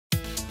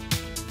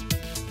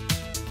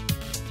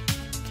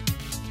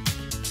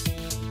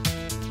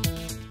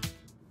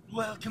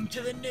Welcome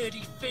to the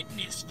Nerdy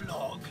Fitness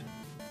Vlog.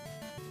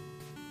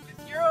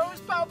 It's your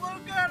host, Pablo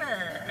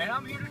Gunner, and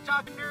I'm here to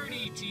talk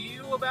nerdy to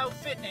you about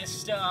fitness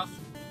stuff.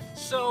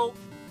 So,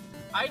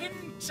 I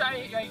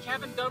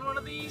haven't done one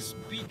of these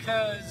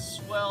because,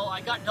 well,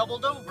 I got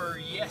doubled over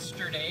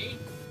yesterday.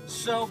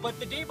 So, but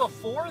the day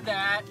before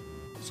that,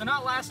 so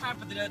not last night,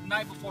 but the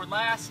night before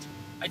last,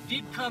 I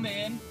did come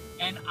in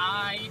and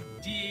I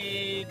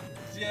did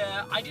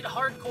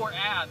hardcore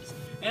abs.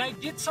 And I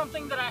did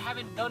something that I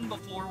haven't done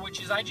before,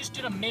 which is I just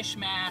did a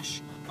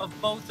mishmash of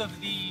both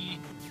of the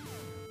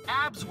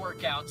abs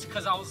workouts,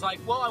 because I was like,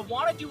 well, I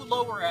want to do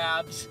lower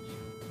abs,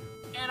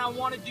 and I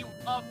want to do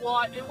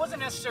it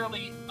wasn't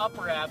necessarily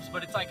upper abs,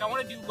 but it's like I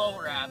want to do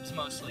lower abs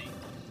mostly.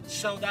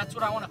 So that's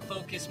what I want to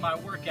focus my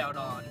workout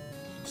on.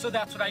 So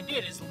that's what I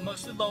did, is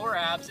mostly lower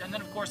abs, and then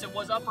of course it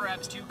was upper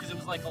abs too, because it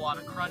was like a lot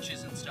of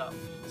crunches and stuff.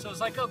 So it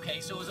was like, okay,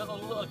 so it was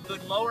a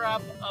good lower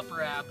ab,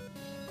 upper ab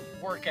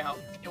workout.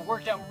 It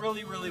worked out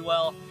really, really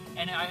well,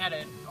 and I had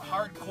a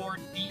hardcore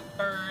deep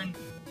burn,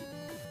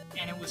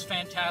 and it was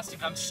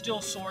fantastic. I'm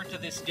still sore to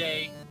this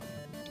day.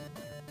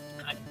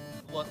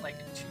 Like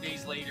 2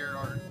 days later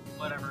or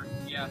whatever,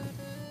 yeah.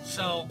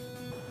 So,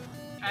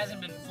 it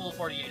hasn't been full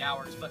 48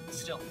 hours, but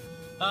still.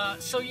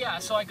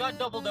 So I got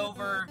doubled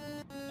over,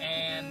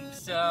 and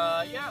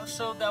yeah,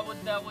 so that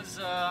was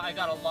I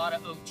got a lot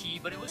of OT,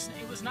 but it was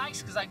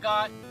nice because I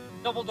got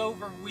doubled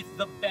over with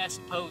the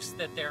best post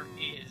that there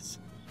is.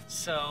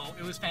 So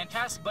it was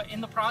fantastic, but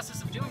in the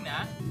process of doing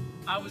that,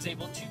 I was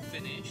able to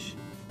finish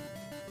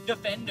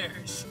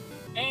Defenders.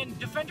 And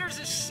Defenders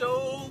is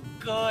so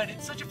good.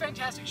 It's such a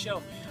fantastic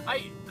show.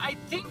 I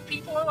think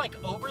people are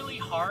like overly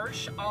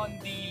harsh on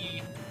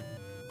the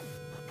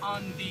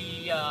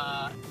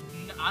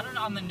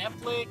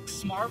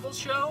Netflix Marvel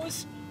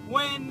shows,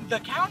 when the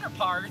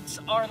counterparts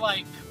are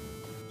like,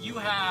 you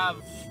have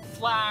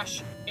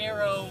Flash,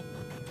 Arrow,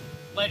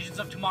 Legends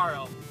of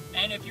Tomorrow.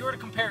 And if you were to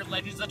compare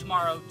Legends of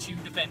Tomorrow to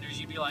Defenders,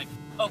 you'd be like,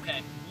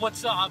 okay,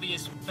 what's the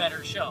obvious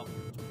better show?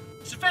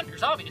 It's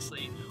Defenders,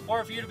 obviously.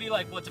 Or if you were to be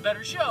like, what's a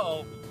better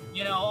show?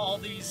 You know, all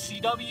these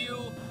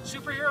CW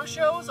superhero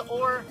shows,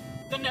 or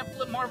the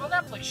Marvel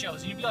Netflix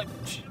shows. And you'd be like,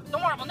 the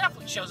Marvel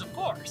Netflix shows, of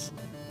course.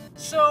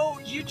 So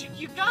you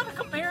gotta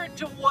compare it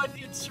to what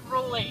it's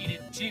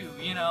related to,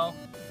 you know?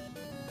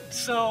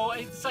 So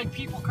it's like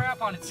people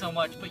crap on it so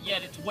much, but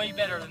yet it's way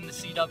better than the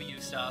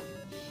CW stuff.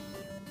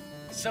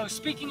 So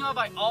speaking of,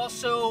 I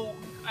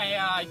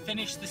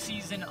finished the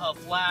season of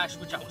Flash,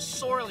 which I was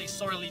sorely,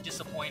 sorely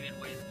disappointed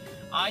with.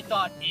 I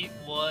thought it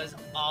was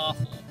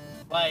awful.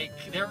 Like,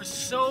 there was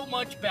so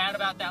much bad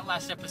about that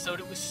last episode.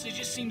 It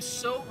just seemed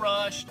so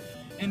rushed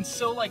and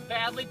so like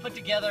badly put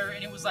together,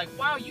 and it was like,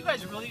 wow, you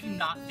guys really did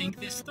not think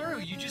this through.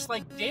 You just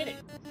like did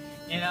it.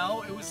 You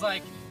know, it was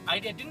like, I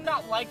did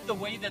not like the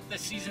way that the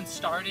season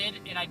started,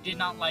 and I did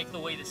not like the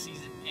way the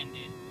season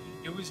ended.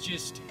 It was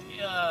just,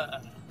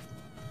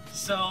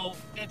 so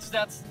that's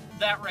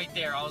that right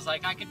there. I was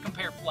like, I could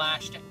compare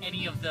Flash to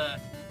any of the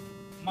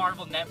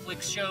Marvel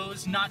Netflix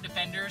shows, not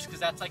Defenders, because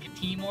that's like a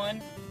team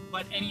one,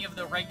 but any of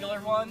the regular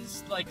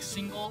ones, like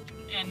single,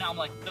 and I'm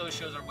like, those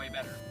shows are way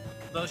better.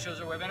 Those shows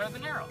are way better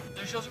than Arrow.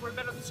 Those shows are way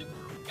better than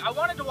Supergirl. I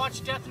wanted to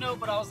watch Death Note,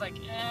 but I was like,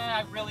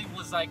 I really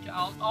was like,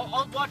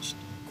 I'll watch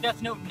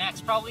Death Note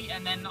next probably,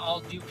 and then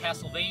I'll do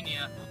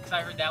Castlevania, because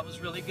I heard that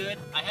was really good.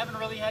 I haven't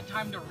really had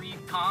time to read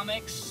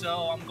comics,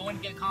 so I'm going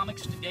to get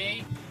comics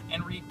today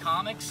and read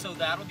comics, so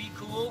that'll be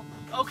cool.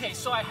 Okay,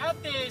 so I had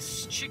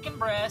this chicken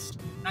breast,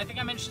 and I think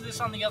I mentioned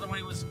this on the other one.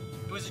 It was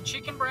a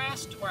chicken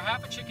breast, or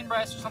half a chicken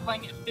breast or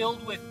something,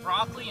 filled with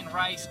broccoli and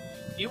rice.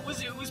 It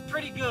was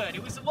pretty good.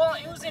 It was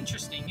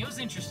interesting. It was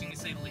interesting to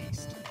say the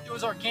least. It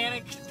was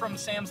organic from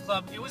Sam's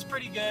Club. It was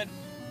pretty good.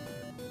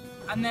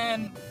 And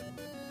then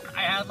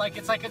I had like,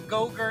 it's like a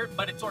Go-Gurt,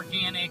 but it's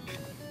organic.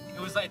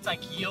 It's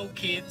like Yo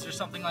Kids or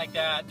something like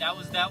that. That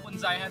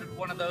one's, I had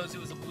one of those.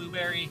 It was a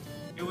blueberry.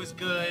 It was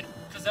good,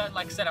 because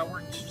like I said, I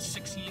worked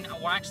 16,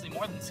 well actually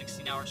more than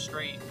 16 hours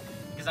straight,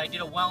 because I did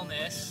a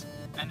wellness,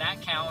 and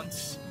that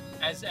counts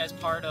as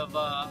part of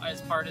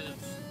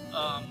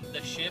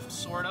the shift,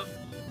 sort of.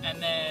 And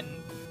then,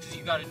 because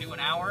you got to do an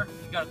hour,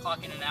 you got to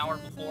clock in an hour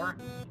before,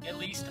 at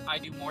least. I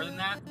do more than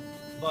that,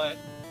 but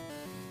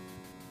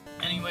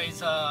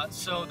anyways,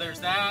 so there's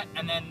that.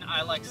 And then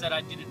like I said,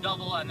 I did a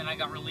double, and then I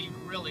got relieved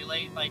really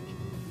late, like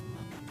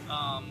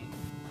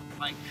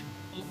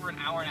over an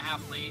hour and a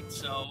half late,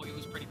 so it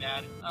was pretty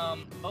bad.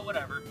 But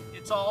whatever.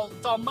 It's all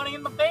money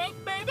in the bank,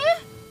 baby.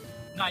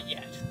 Not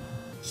yet.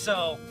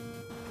 So,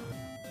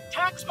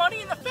 tax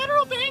money in the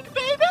federal bank,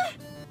 baby.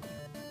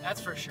 That's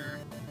for sure.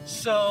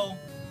 So,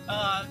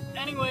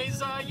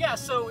 anyways, yeah.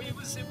 So it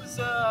was.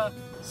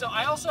 So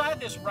I also had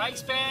this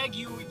rice bag.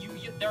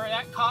 They're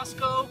at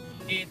Costco.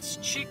 It's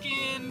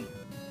chicken,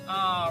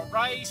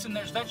 rice, and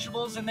there's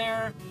vegetables in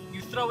there.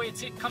 You throw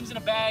it. It comes in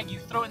a bag. You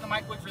throw it in the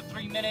microwave for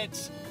 3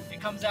 minutes.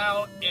 Comes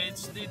out,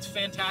 it's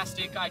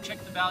fantastic. I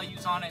checked the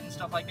values on it and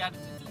stuff like that.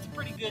 It's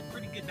pretty good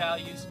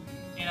values,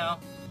 you know,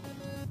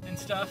 and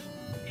stuff.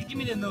 Give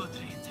me the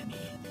nutrients I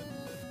need.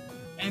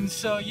 And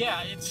so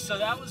yeah, so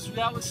that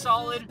was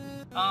solid.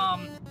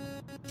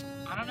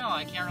 I don't know,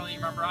 I can't really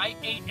remember. I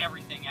ate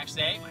everything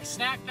actually. I ate my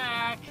snack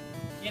pack,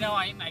 you know,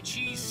 I ate my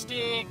cheese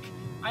stick,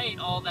 I ate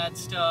all that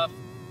stuff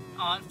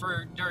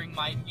during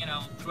my, you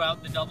know,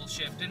 throughout the double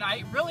shift. And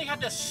I really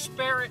had to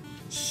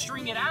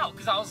string it out,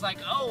 because I was like,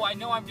 oh, I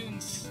know I'm doing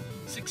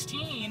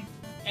 16,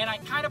 and I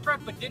kind of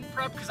prepped but didn't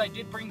prep, because I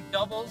did bring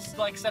doubles.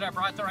 Like I said, I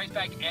brought the rice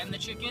bag and the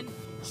chicken,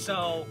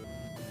 so,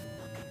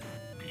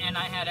 and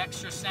I had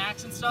extra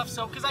snacks and stuff,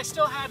 so, because I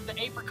still had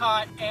the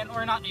apricot,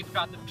 or not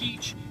apricot, the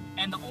peach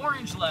and the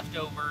orange left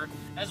over,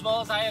 as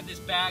well as I have this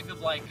bag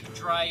of like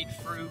dried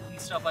fruit and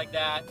stuff like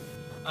that.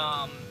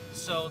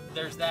 So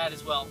there's that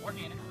as well.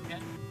 Organic, okay?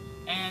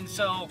 And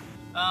so,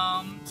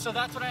 so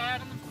that's what I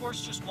had, and of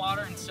course just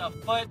water and stuff.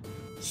 But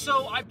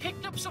so I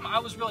picked up I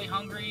was really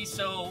hungry,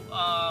 so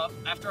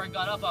after I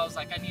got up, I was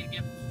like, I need to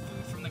get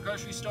food from the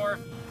grocery store,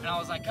 and I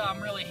was like, oh,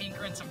 I'm really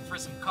hankering for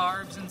some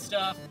carbs and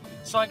stuff.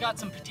 So I got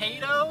some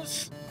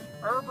potatoes,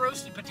 herb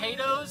roasted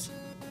potatoes,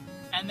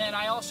 and then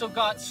I also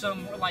got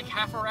some like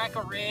half a rack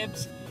of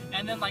ribs,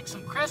 and then like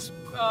some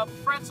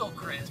pretzel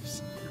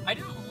crisps. I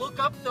didn't look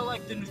up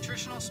the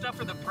nutritional stuff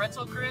for the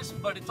pretzel crisp,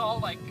 but it's all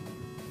like,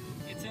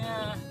 it's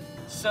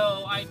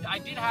so I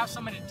did have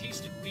some, and it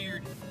tasted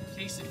weird,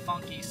 tasted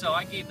funky, so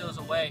I gave those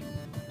away.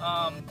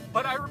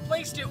 But I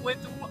replaced it with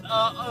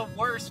a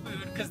worse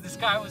food, because this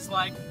guy was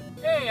like,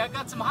 hey, I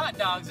got some hot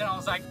dogs, and I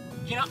was like,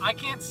 you know, I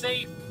can't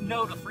say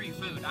no to free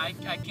food. I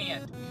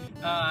can't.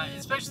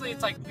 Especially,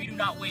 it's like, we do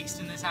not waste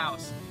in this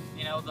house.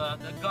 You know, the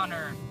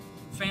Gunner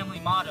family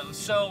motto.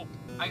 So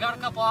I got a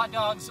couple hot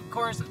dogs. Of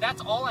course,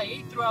 that's all I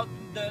ate throughout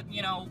the,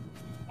 you know,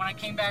 when I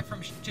came back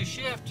to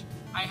shift.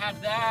 I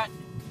had that,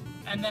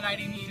 and then I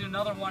didn't eat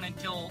another one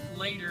until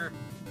later.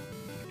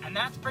 And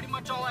that's pretty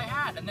much all I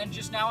had. And then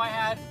just now I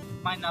had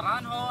my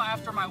naranjo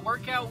after my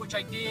workout, which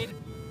I did.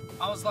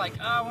 I was like,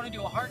 oh, I want to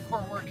do a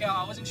hardcore workout.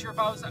 I wasn't sure if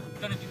I was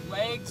going to do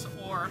legs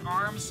or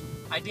arms.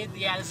 I did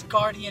the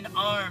Asgardian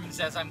arms,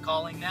 as I'm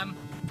calling them.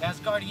 The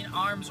Asgardian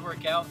arms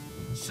workout.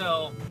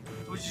 So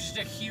it was just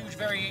a huge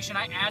variation.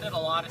 I added a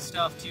lot of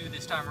stuff too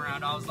this time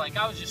around. I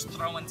was just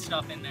throwing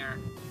stuff in there.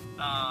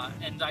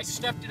 And I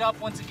stepped it up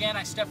once again.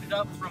 I stepped it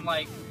up from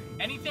like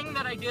anything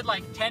that I did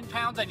like 10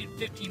 pounds, I did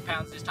 15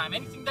 pounds this time.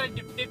 Anything that I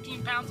did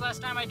 15 pounds last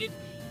time, I did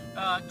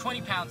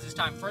 20 pounds this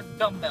time for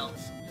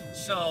dumbbells.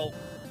 So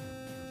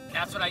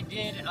that's what I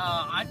did.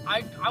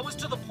 I was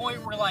to the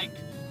point where like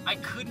I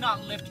could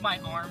not lift my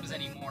arms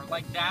anymore.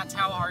 Like, that's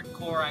how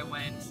hardcore I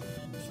went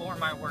for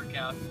my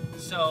workout.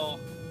 So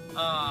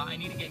I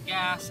need to get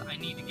gas, I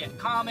need to get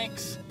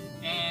comics,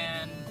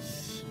 and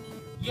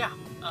yeah,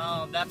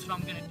 that's what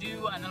I'm gonna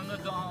do. And then I'm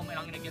gonna go home and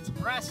I'm gonna get some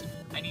rest.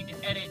 I need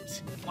to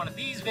edit one of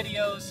these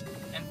videos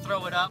and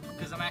throw it up,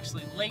 because I'm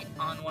actually late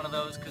on one of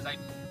those because I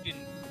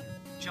didn't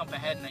jump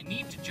ahead, and I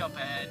need to jump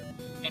ahead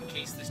in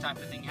case this type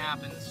of thing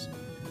happens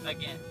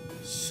again.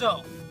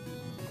 So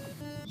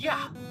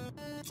yeah,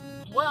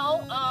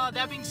 well,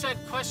 that being said,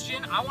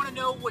 question, I want to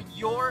know what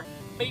your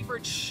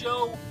favorite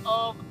show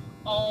of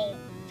all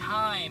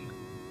time,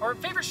 or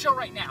favorite show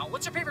right now.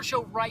 What's your favorite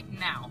show right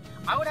now?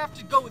 I would have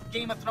to go with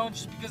Game of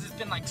Thrones, just because it's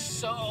been like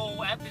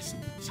so at this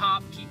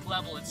top peak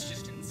level. It's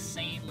just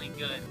insanely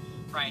good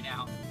right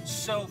now.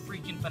 So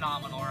freaking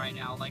phenomenal right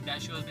now. Like,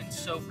 that show has been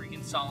so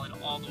freaking solid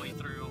all the way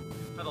through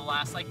for the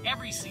last, like,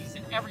 every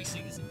season,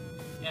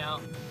 you know?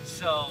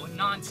 So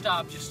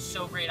non-stop, just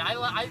so great.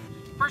 I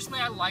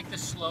personally, I like the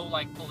slow,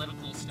 like,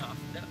 political stuff,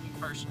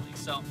 personally,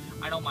 so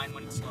I don't mind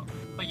when it's slow.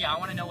 But yeah, I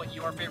want to know what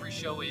your favorite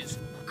show is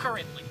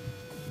currently.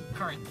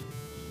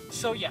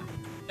 So yeah,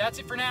 that's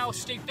it for now.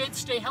 Stay fit,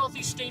 stay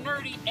healthy, stay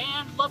nerdy,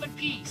 and love and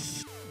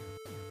peace.